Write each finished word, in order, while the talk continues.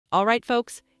All right,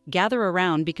 folks, gather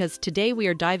around because today we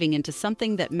are diving into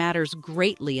something that matters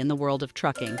greatly in the world of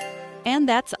trucking, and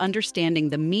that's understanding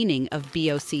the meaning of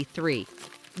BOC 3.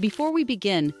 Before we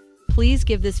begin, please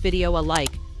give this video a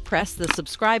like, press the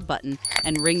subscribe button,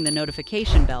 and ring the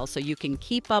notification bell so you can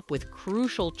keep up with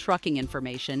crucial trucking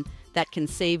information that can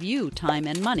save you time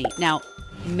and money. Now,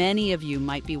 many of you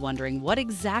might be wondering, what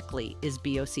exactly is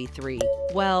BOC 3?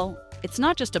 Well, it's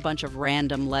not just a bunch of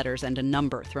random letters and a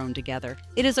number thrown together.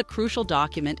 It is a crucial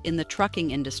document in the trucking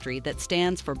industry that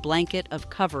stands for Blanket of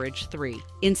Coverage 3.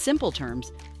 In simple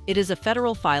terms, it is a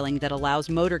federal filing that allows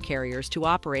motor carriers to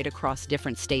operate across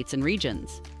different states and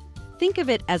regions. Think of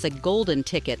it as a golden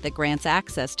ticket that grants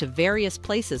access to various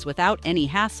places without any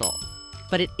hassle.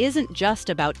 But it isn't just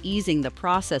about easing the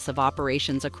process of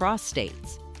operations across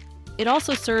states. It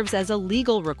also serves as a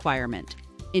legal requirement,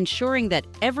 ensuring that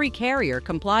every carrier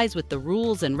complies with the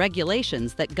rules and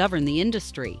regulations that govern the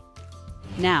industry.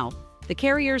 Now, the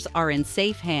carriers are in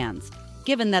safe hands,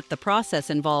 given that the process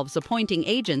involves appointing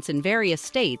agents in various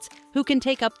states who can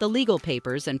take up the legal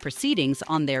papers and proceedings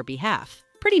on their behalf.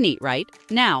 Pretty neat, right?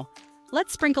 Now,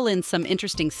 let's sprinkle in some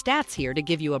interesting stats here to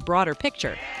give you a broader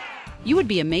picture. You would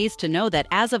be amazed to know that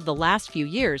as of the last few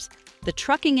years, the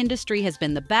trucking industry has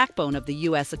been the backbone of the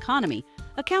U.S. economy,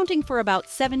 accounting for about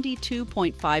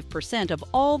 72.5% of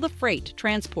all the freight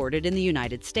transported in the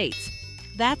United States.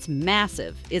 That's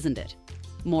massive, isn't it?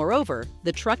 Moreover,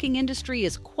 the trucking industry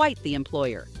is quite the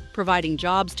employer, providing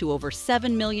jobs to over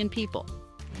 7 million people.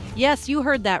 Yes, you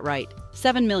heard that right,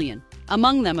 7 million.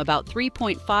 Among them, about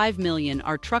 3.5 million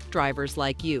are truck drivers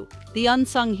like you, the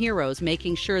unsung heroes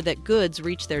making sure that goods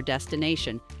reach their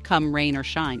destination, come rain or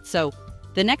shine. So,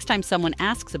 the next time someone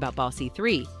asks about BOC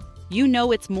 3, you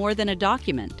know it's more than a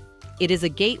document. It is a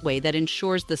gateway that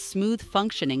ensures the smooth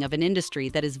functioning of an industry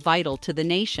that is vital to the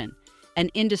nation, an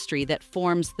industry that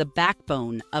forms the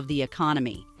backbone of the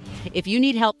economy. If you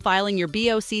need help filing your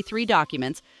BOC 3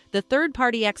 documents, the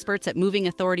third-party experts at Moving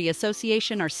Authority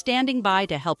Association are standing by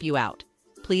to help you out.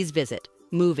 Please visit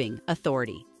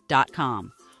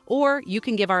movingauthority.com, or you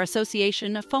can give our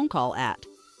association a phone call at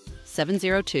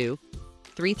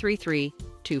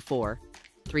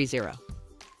 702-333-2430.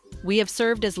 We have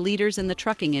served as leaders in the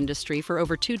trucking industry for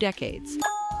over 2 decades.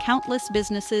 Countless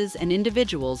businesses and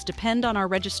individuals depend on our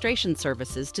registration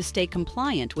services to stay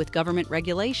compliant with government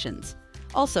regulations.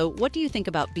 Also, what do you think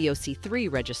about BOC 3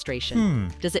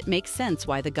 registration? Does it make sense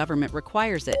why the government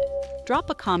requires it? Drop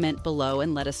a comment below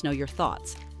and let us know your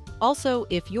thoughts. Also,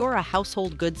 if you're a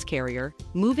household goods carrier,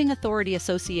 Moving Authority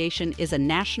Association is a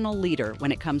national leader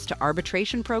when it comes to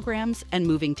arbitration programs and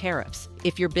moving tariffs.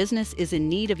 If your business is in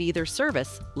need of either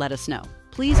service, let us know.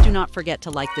 Please do not forget to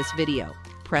like this video,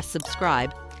 press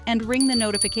subscribe, and ring the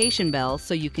notification bell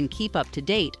so you can keep up to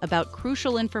date about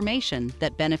crucial information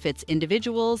that benefits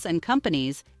individuals and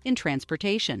companies in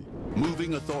transportation.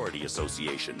 Moving Authority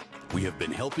Association. We have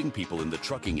been helping people in the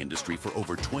trucking industry for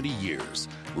over 20 years.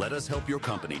 Let us help your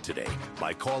company today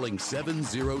by calling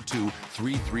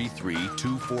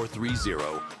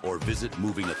 702-333-2430 or visit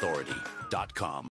movingauthority.com.